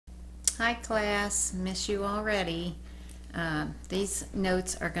Hi class, miss you already. These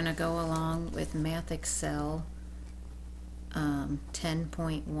notes are going to go along with MathXL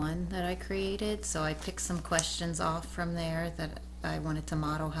 10.1 that I created. So I picked some questions off from there that I wanted to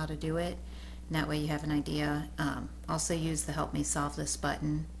model how to do it. And that way you have an idea. Also use the Help Me Solve This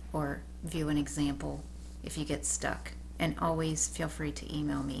button or view an example if you get stuck. And always feel free to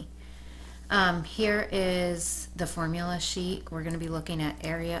email me. Here is the formula sheet. We're going to be looking at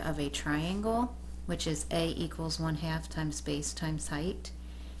area of a triangle, which is A equals 1/2 times base times height.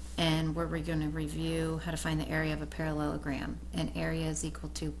 And we're going to review how to find the area of a parallelogram. And area is equal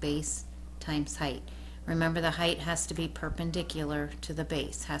to base times height. Remember, the height has to be perpendicular to the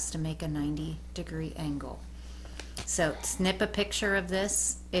base, has to make a 90-degree angle. So snip a picture of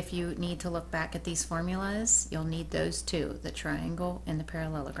this. If you need to look back at these formulas, you'll need those two, the triangle and the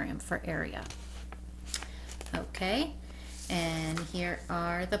parallelogram for area. Okay, and here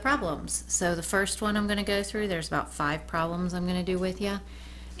are the problems. So the first one I'm going to go through, there's about 5 problems I'm going to do with you,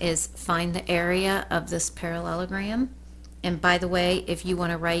 is find the area of this parallelogram. And by the way, if you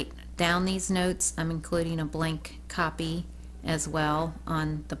want to write down these notes, I'm including a blank copy as well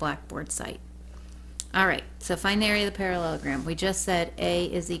on the Blackboard site. All right, so find the area of the parallelogram. We just said A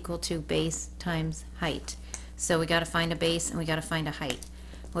is equal to base times height. So we got to find a base and we got to find a height.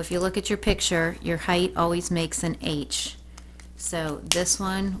 Well, if you look at your picture, your height always makes an H. So this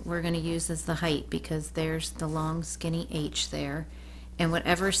one we're going to use as the height because there's the long skinny H there. And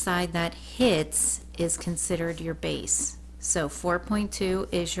whatever side that hits is considered your base. So 4.2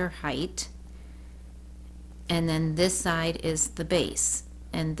 is your height. And then this side is the base.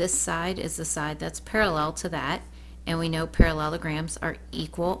 And this side is the side that's parallel to that, and we know parallelograms are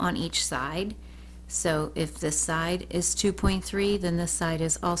equal on each side. So if this side is 2.3, then this side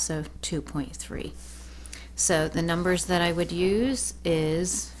is also 2.3. So the numbers that I would use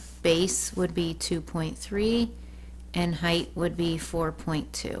is base would be 2.3 and height would be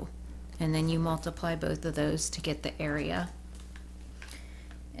 4.2, and then you multiply both of those to get the area,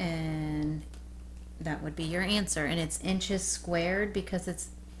 and that would be your answer. And it's inches squared because it's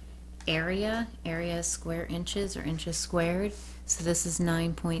area is square inches or inches squared, so this is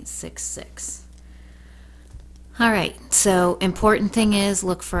 9.66. all right, so important thing is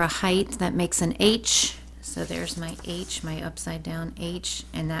look for a height that makes an H. So there's my H, my upside down H,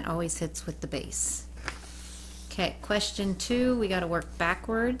 and that always hits with the base. Okay, question 2, we got to work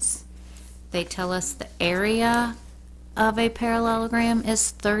backwards. They tell us the area of a parallelogram is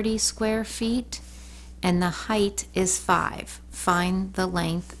 30 square feet and the height is 5. Find the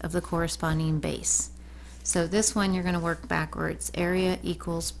length of the corresponding base. So this one you're going to work backwards. Area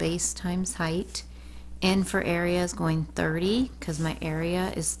equals base times height. N for area is going 30 because my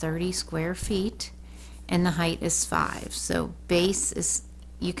area is 30 square feet and the height is 5. So base is,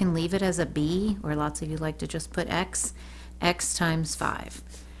 you can leave it as a B, or lots of you like to just put X. X times 5.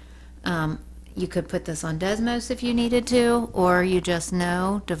 You could put this on Desmos if you needed to, or you just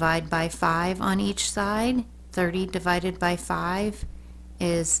know, divide by 5 on each side. 30 divided by 5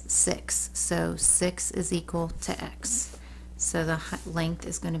 is 6. So 6 is equal to X. So the length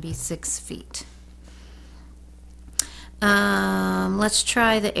is going to be 6 feet. Let's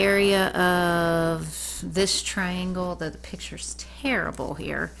try the area of this triangle. The picture's terrible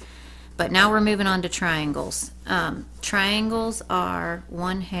here. But now we're moving on to triangles. Triangles are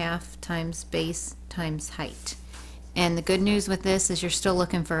 1/2 times base times height. And the good news with this is you're still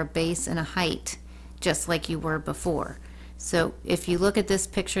looking for a base and a height, just like you were before. So if you look at this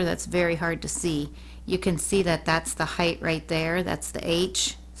picture that's very hard to see, you can see that that's the height right there. That's the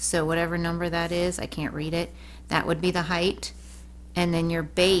H. So whatever number that is, I can't read it, that would be the height. And then your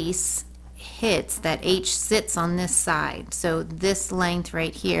base hits, that H sits on this side. So this length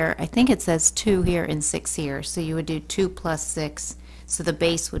right here, I think it says 2 here and 6 here. So you would do 2 plus 6. So the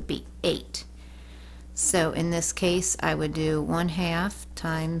base would be 8. So in this case, I would do 1/2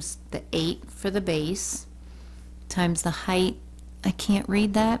 times the 8 for the base times the height. I can't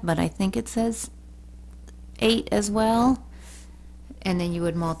read that, but I think it says 8 as well. And then you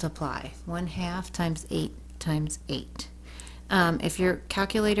would multiply 1/2 times 8 times 8. If your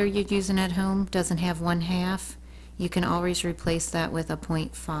calculator you're using at home doesn't have 1/2, you can always replace that with a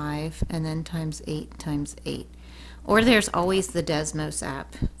 0.5 and then times 8 times 8. Or there's always the Desmos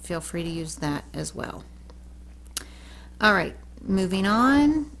app. Feel free to use that as well. All right, moving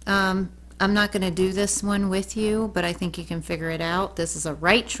on. I'm not going to do this one with you, but I think you can figure it out. This is a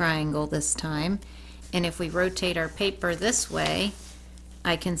right triangle this time. And if we rotate our paper this way,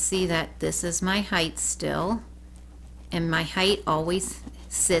 I can see that this is my height still. And my height always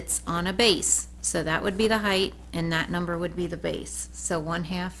sits on a base. So that would be the height, and that number would be the base. So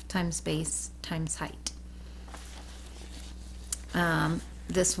 1/2 times base times height.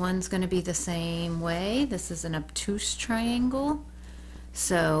 This one's going to be the same way. This is an obtuse triangle.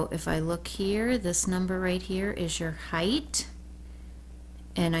 So if I look here, this number right here is your height,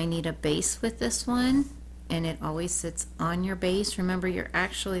 and I need a base with this one, and it always sits on your base. Remember, you're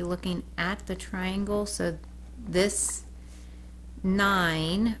actually looking at the triangle, so this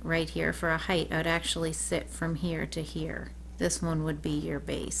 9 right here for a height would actually sit from here to here. This one would be your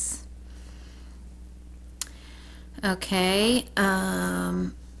base. Okay,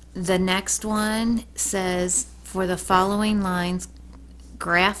 the next one says for the following lines,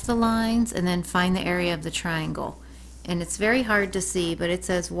 graph the lines and then find the area of the triangle. And it's very hard to see, but it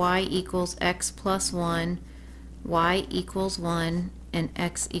says y equals x plus 1, y equals 1, and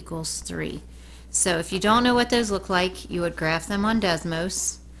x equals 3. So if you don't know what those look like, you would graph them on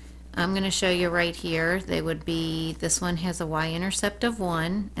Desmos. I'm going to show you right here. They would be, this one has a y-intercept of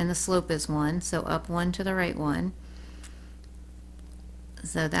 1, and the slope is 1, so up 1 to the right 1.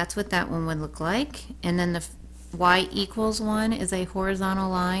 So that's what that one would look like. And then the y equals 1 is a horizontal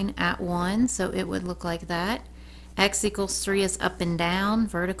line at 1, so it would look like that. X equals 3 is up and down,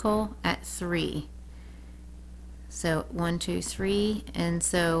 vertical, at 3. So 1, 2, 3, and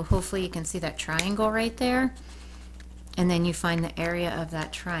so hopefully you can see that triangle right there. And then you find the area of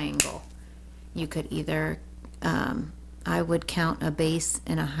that triangle. You could either, I would count a base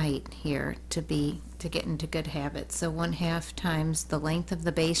and a height here to get into good habits. So 1/2 times the length of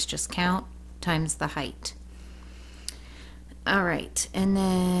the base, just count, times the height. All right, and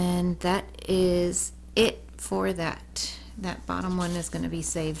then that is it for that. That bottom one is going to be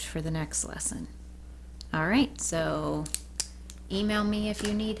saved for the next lesson. All right, so email me if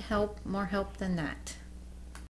you need help, more help than that.